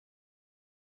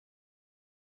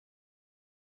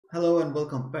Hello and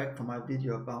welcome back for my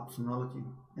video about Synology.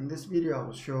 In this video I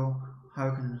will show how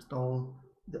you can install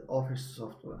the Office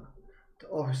software. The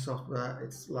Office software,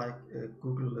 it's like a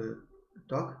Google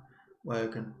Doc where you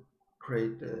can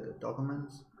create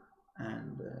documents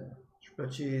and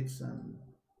spreadsheets and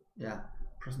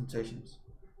presentations.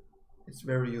 It's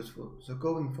very useful. So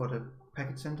going for the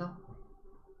package center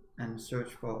and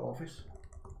search for Office.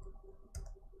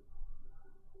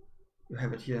 You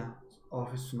have it here,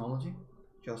 Office Synology.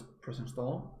 Just press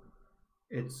install.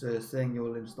 It's saying you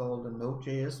will install the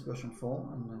Node.js version 4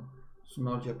 and the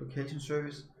Synology application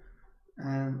service,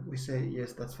 and we say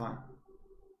yes, that's fine.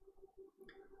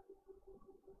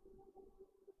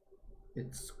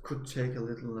 It could take a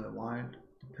little while,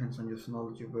 depends on your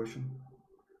Synology version.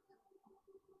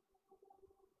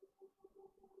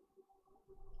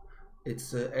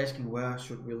 It's asking where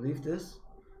should we leave this,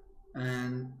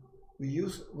 and we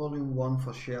use volume 1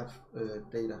 for shared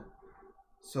data.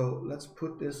 So let's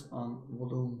put this on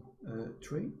volume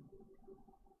 3.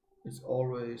 It's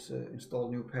always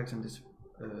install new packs in this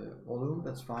volume,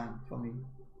 that's fine for me.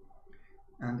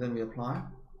 And then we apply.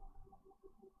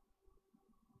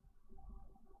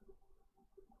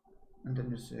 And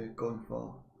then it's going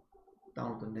for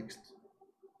download the next.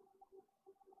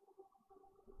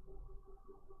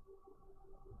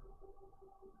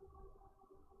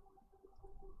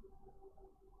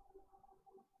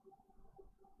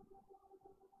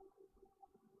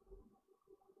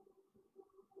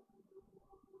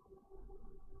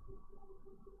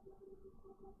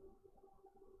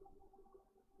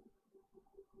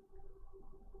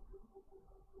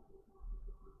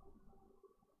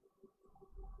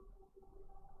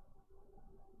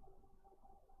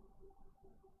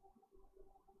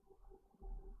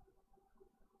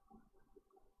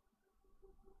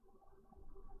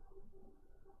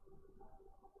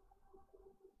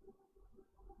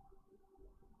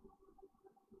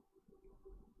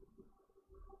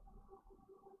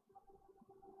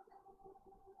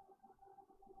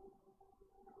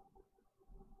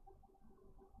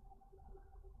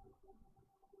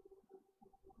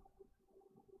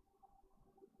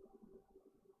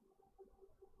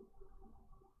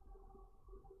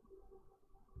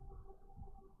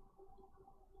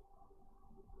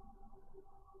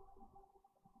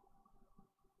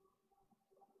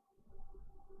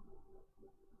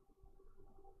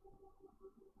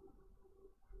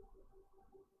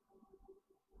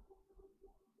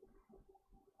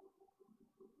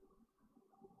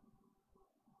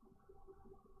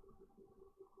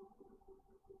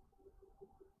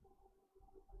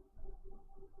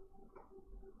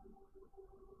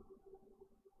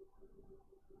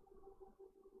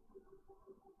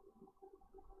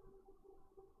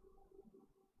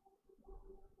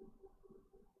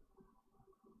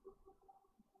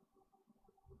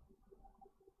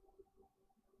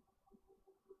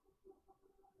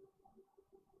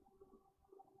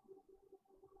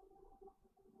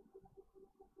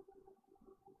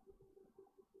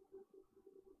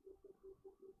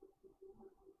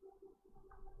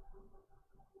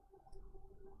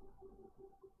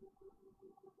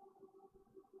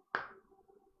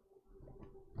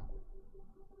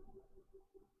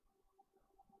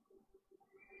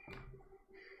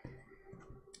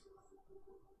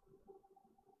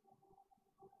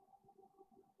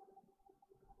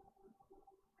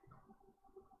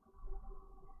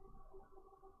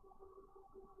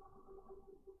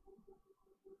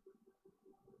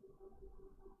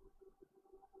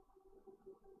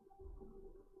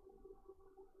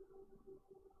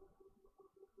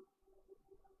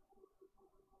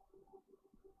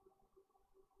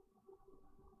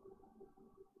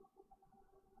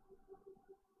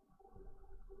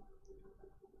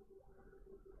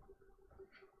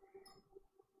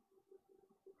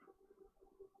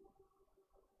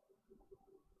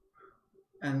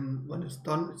 And when it's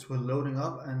done, it will loading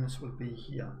up and this will be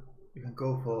here. You can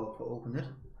go for open it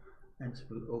and it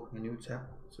will open a new tab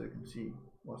so you can see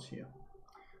what's here.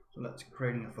 So let's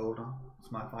creating a folder,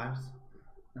 it's my files,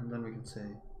 and then we can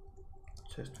say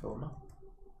test folder.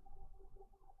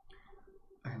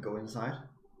 I can go inside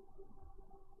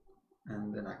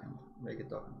and then I can make a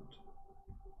document.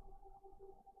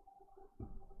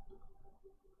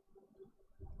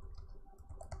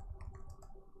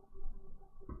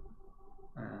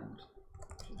 And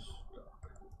just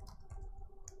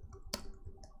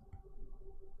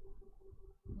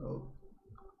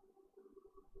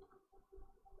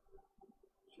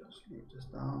just leave this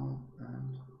down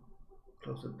and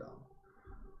close it down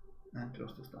and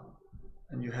close this down,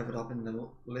 and you have it up in the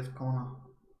left corner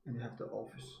and you have the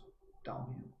Office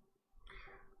down here.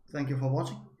 Thank you for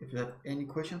watching. If you have any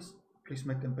questions, please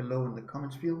make them below in the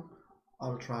comments field. I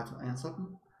will try to answer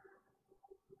them.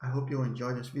 I hope you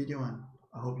enjoy this video, and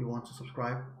I hope you want to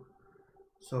subscribe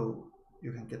so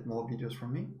you can get more videos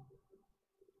from me.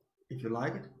 If you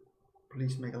like it,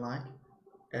 please make a like,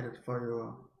 add it for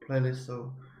your playlist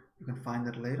so you can find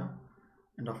it later,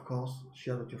 and of course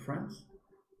share it with your friends.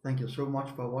 Thank you so much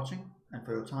for watching and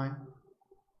for your time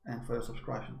and for your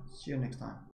subscription. See you next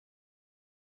time.